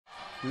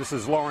This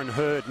is Lauren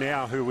Hurd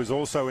now, who was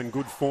also in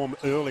good form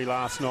early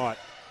last night.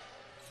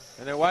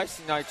 And they're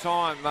wasting no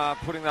time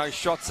putting those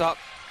shots up.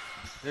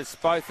 There's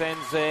both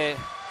ends there,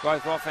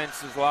 both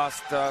offences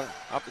last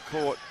up the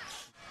court.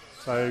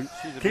 So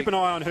keep an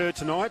eye on her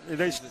tonight,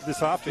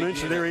 this afternoon.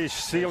 So there is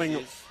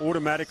sealing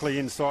automatically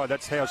inside.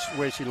 That's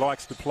where she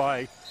likes to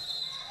play.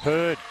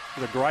 Hurd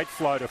with a great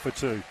floater for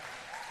two.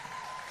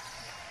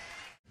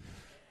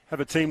 Have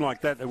a team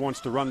like that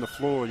wants to run the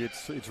floor.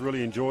 It's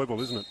really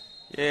enjoyable, isn't it?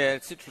 Yeah,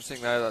 it's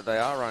interesting though that they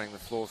are running the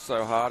floor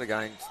so hard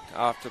again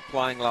after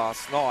playing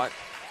last night.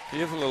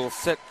 Here's a little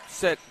set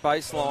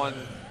baseline.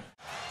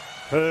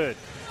 Hurd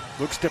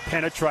looks to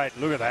penetrate.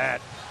 Look at that.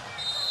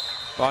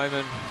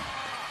 Bowman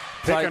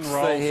pick takes and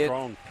roll the hit,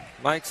 strong.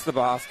 Makes the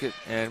basket,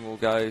 and will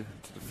go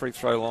to the free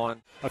throw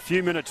line. A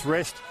few minutes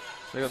rest.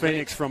 So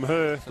Phoenix from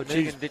her. So but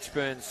Megan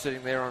Ditchburn's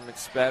sitting there on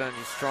McSpadden,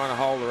 just trying to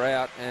hold her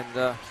out,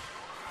 and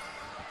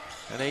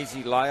an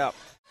easy layup.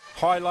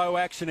 High-low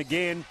action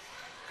again.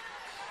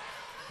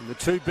 And the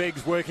two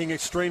bigs working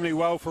extremely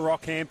well for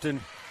Rockhampton.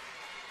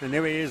 And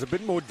there he is, a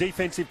bit more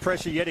defensive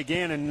pressure yet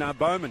again, and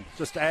Bowman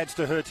just adds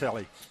to her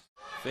tally.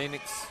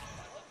 Phoenix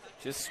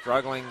just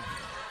struggling.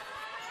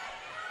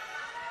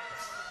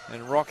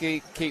 And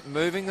Rocky keep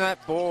moving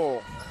that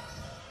ball.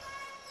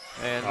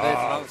 And there's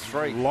another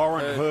three.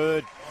 Lauren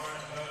Hurd.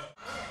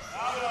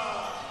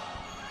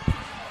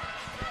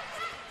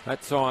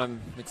 That time,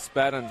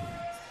 McSpadden,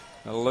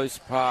 a loose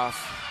pass.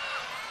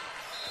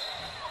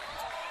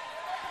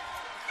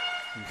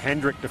 And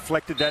Hendrick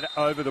deflected that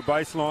over the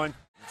baseline.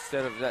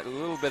 Instead of that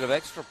little bit of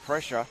extra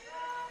pressure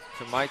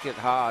to make it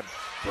hard.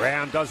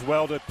 Brown does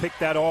well to pick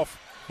that off.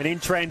 And in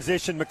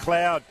transition,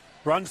 McLeod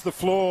runs the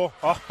floor.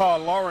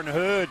 Lauren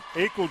Hurd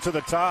equal to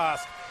the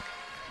task.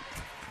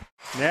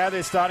 Now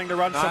they're starting to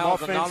run some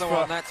offense. Another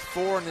one. That's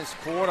 4 in this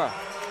quarter.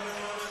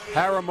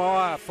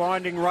 Haramiah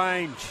finding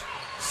range.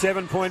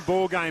 7-point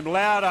ball game.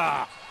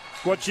 Louder.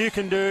 What you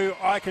can do,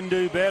 I can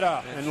do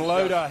better. And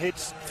Loader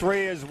hits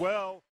 3 as well.